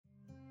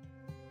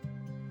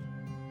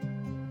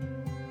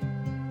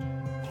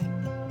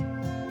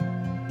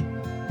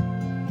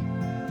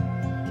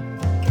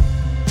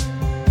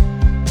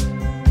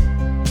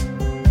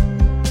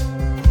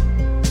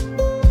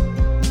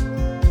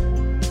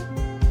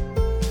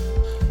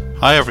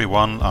Hi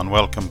everyone, and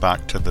welcome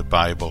back to the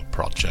Bible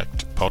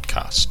Project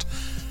podcast.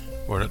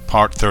 We're at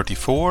part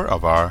 34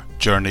 of our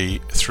journey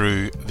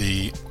through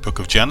the book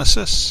of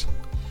Genesis.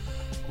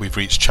 We've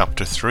reached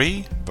chapter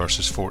 3,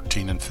 verses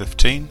 14 and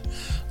 15.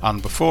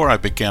 And before I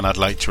begin, I'd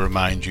like to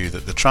remind you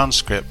that the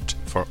transcript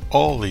for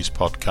all these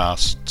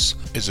podcasts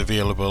is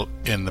available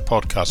in the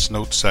podcast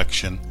notes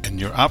section in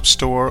your App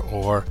Store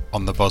or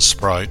on the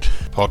Buzzsprout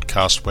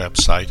podcast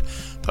website.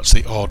 That's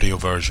the audio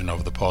version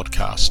of the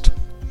podcast.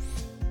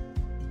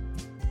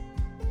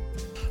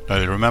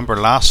 Now, remember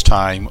last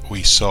time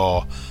we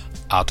saw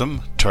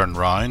Adam turn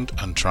round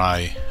and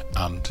try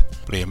and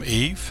blame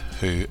Eve,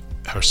 who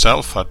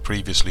herself had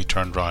previously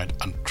turned round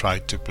and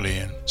tried to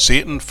blame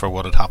Satan for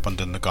what had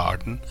happened in the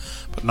garden.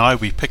 But now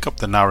we pick up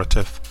the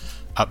narrative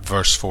at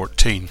verse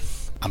 14,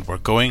 and we're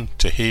going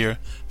to hear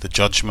the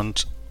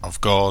judgment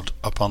of God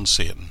upon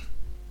Satan.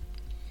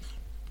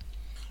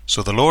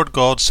 So the Lord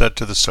God said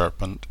to the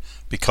serpent,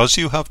 "Because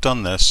you have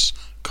done this,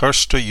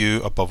 cursed are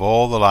you above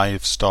all the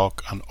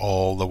livestock and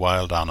all the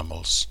wild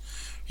animals.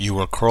 You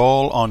will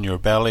crawl on your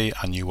belly,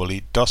 and you will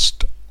eat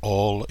dust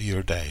all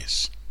your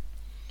days."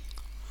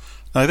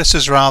 Now this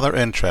is rather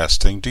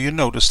interesting. Do you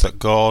notice that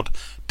God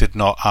did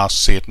not ask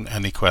Satan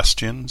any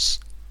questions?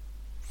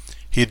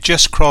 He had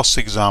just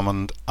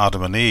cross-examined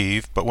Adam and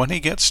Eve, but when he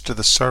gets to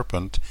the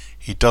serpent,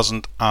 he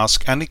doesn't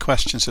ask any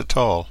questions at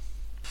all.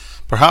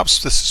 Perhaps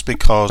this is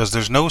because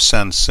there's no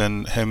sense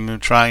in him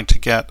trying to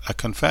get a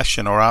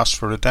confession or ask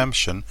for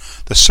redemption.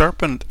 The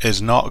serpent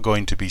is not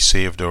going to be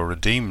saved or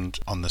redeemed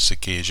on this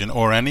occasion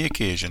or any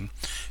occasion.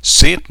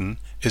 Satan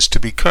is to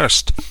be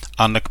cursed,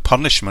 and the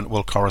punishment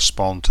will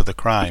correspond to the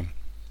crime.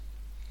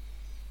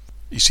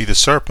 You see, the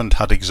serpent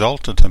had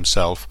exalted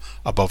himself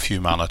above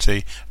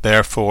humanity,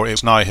 therefore it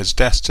was now his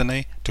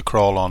destiny to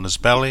crawl on his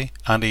belly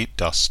and eat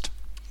dust.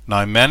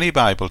 Now, many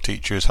Bible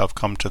teachers have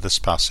come to this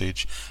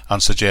passage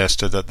and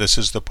suggested that this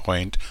is the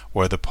point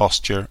where the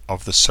posture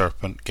of the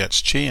serpent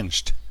gets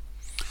changed.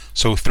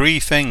 So 3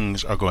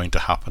 things are going to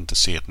happen to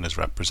Satan as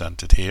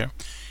represented here.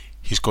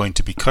 He's going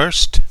to be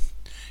cursed,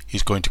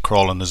 he's going to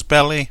crawl on his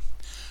belly,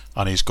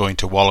 and he's going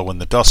to wallow in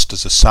the dust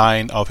as a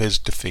sign of his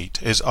defeat,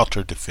 his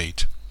utter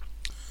defeat.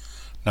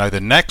 Now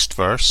the next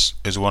verse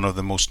is one of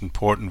the most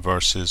important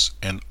verses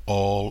in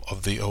all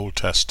of the Old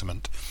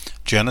Testament.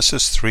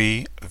 Genesis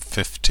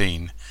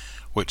 3:15,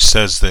 which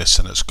says this,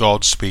 and it's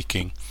God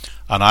speaking,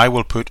 "And I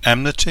will put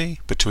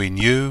enmity between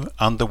you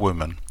and the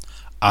woman,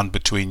 and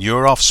between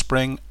your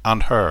offspring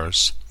and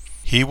hers.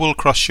 He will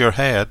crush your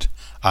head,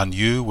 and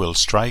you will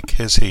strike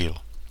his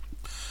heel."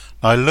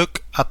 Now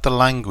look at the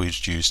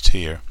language used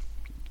here.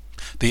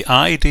 The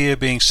idea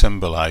being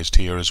symbolized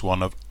here is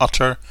one of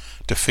utter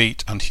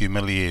defeat and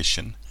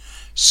humiliation.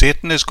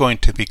 Satan is going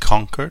to be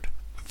conquered,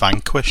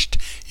 vanquished.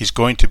 He's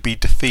going to be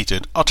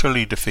defeated,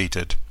 utterly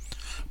defeated.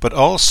 But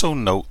also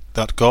note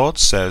that God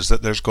says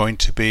that there's going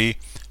to be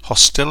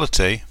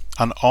hostility,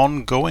 an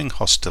ongoing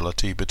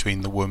hostility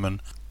between the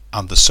woman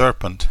and the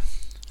serpent.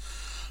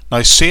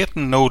 Now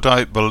Satan no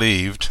doubt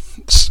believed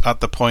at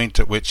the point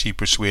at which he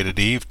persuaded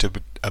Eve to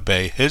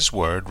obey his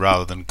word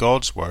rather than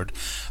God's word,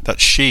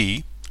 that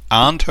she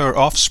and her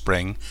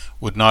offspring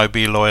would now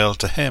be loyal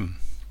to him.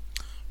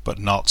 But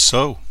not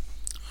so.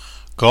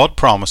 God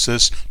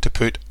promises to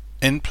put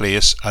in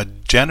place a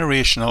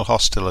generational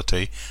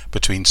hostility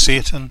between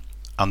Satan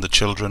and the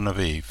children of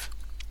Eve.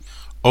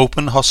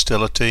 Open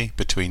hostility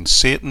between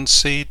Satan's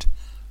seed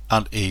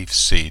and Eve's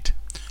seed.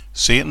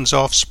 Satan's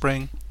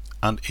offspring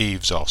and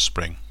Eve's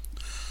offspring.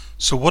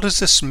 So what does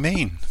this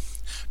mean?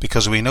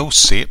 Because we know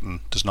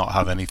Satan does not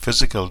have any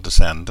physical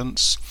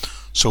descendants.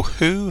 So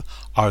who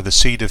are the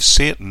seed of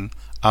Satan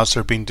as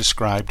they're being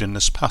described in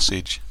this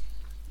passage?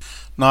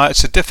 Now,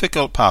 it's a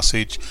difficult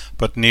passage,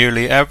 but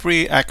nearly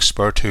every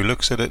expert who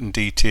looks at it in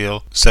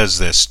detail says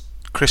this.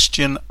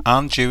 Christian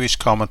and Jewish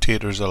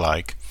commentators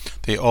alike,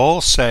 they all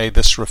say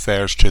this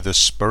refers to the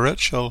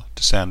spiritual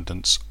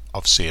descendants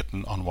of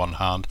Satan on one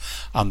hand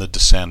and the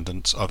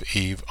descendants of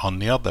Eve on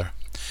the other.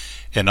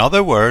 In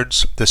other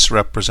words, this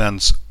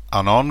represents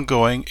an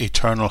ongoing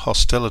eternal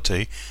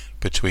hostility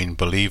between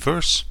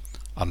believers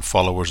and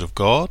followers of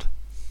God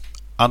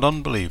and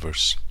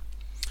unbelievers.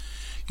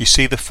 You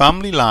see, the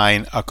family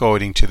line,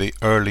 according to the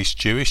earliest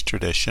Jewish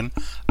tradition,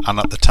 and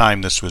at the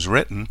time this was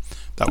written,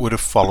 that would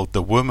have followed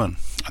the woman,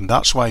 and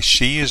that's why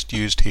she is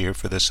used here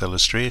for this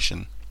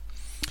illustration.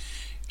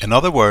 In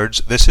other words,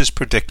 this is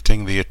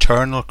predicting the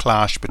eternal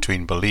clash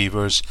between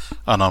believers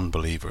and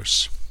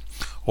unbelievers,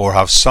 or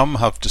how some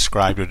have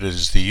described it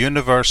as the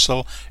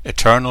universal,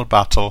 eternal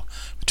battle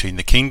between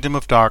the kingdom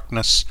of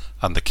darkness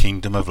and the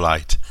kingdom of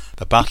light,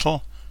 the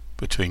battle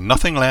between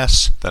nothing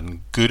less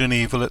than good and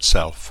evil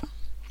itself.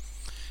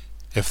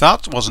 If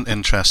that wasn't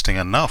interesting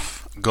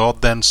enough,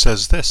 God then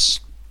says this,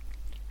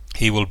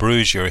 "He will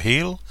bruise your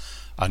heel,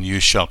 and you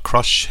shall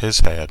crush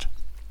his head."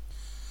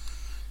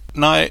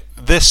 Now,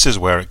 this is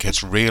where it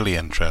gets really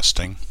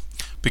interesting,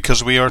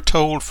 because we are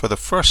told for the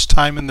first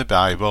time in the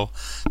Bible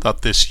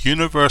that this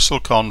universal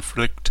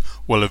conflict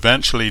will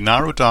eventually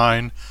narrow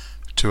down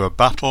to a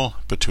battle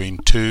between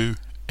 2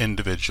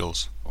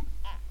 individuals.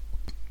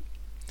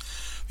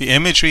 The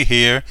imagery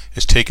here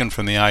is taken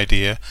from the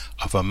idea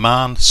of a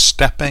man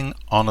stepping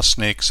on a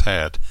snake's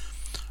head,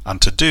 and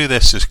to do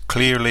this is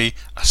clearly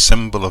a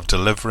symbol of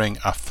delivering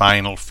a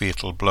final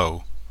fatal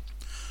blow.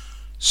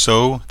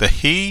 So the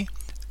he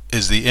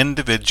is the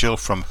individual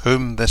from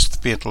whom this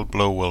fatal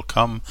blow will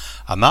come,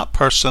 and that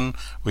person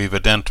we've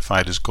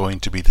identified is going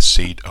to be the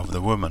seed of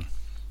the woman.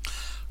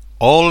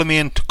 All the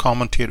main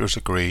commentators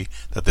agree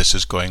that this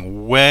is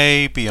going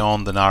way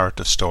beyond the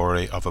narrative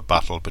story of a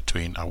battle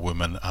between a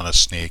woman and a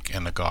snake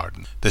in a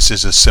garden. This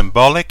is a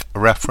symbolic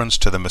reference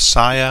to the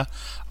Messiah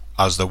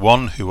as the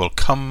one who will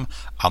come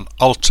and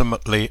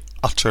ultimately,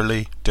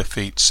 utterly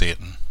defeat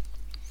Satan.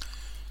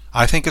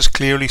 I think it's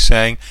clearly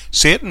saying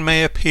Satan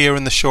may appear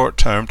in the short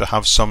term to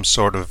have some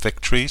sort of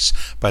victories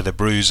by the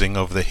bruising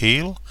of the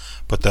heel,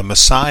 but the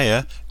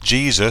Messiah,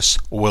 Jesus,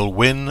 will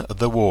win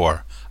the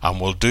war, and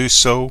will do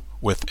so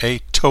with a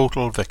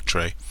total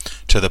victory,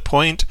 to the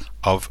point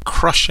of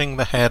crushing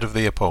the head of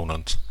the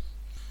opponent.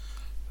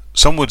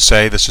 Some would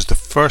say this is the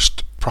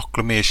first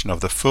proclamation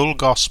of the full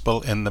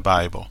gospel in the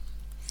Bible.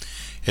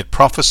 It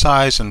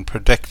prophesies and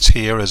predicts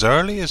here as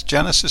early as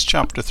Genesis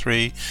chapter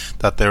 3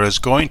 that there is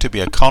going to be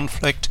a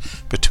conflict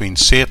between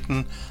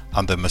Satan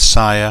and the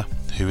Messiah,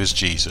 who is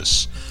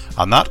Jesus.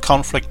 And that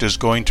conflict is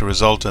going to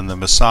result in the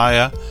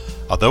Messiah,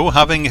 although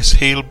having his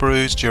heel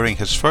bruised during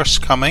his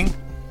first coming,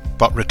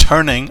 but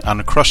returning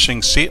and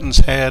crushing Satan's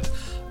head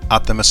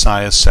at the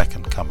Messiah's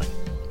second coming.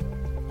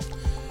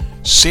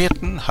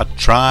 Satan had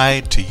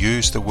tried to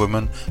use the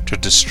woman to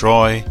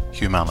destroy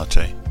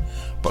humanity,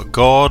 but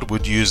God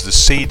would use the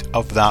seed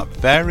of that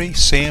very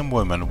same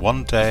woman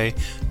one day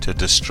to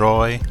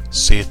destroy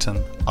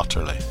Satan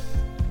utterly.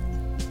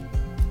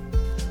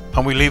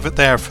 And we leave it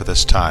there for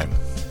this time.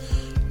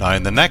 Now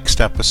in the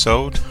next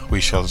episode we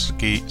shall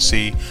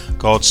see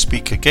God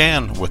speak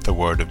again with the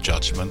word of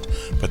judgment,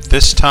 but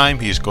this time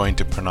he is going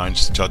to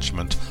pronounce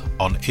judgment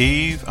on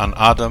Eve and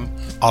Adam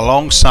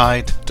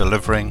alongside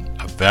delivering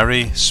a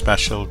very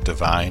special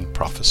divine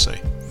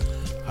prophecy.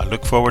 I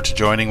look forward to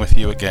joining with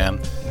you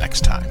again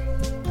next time.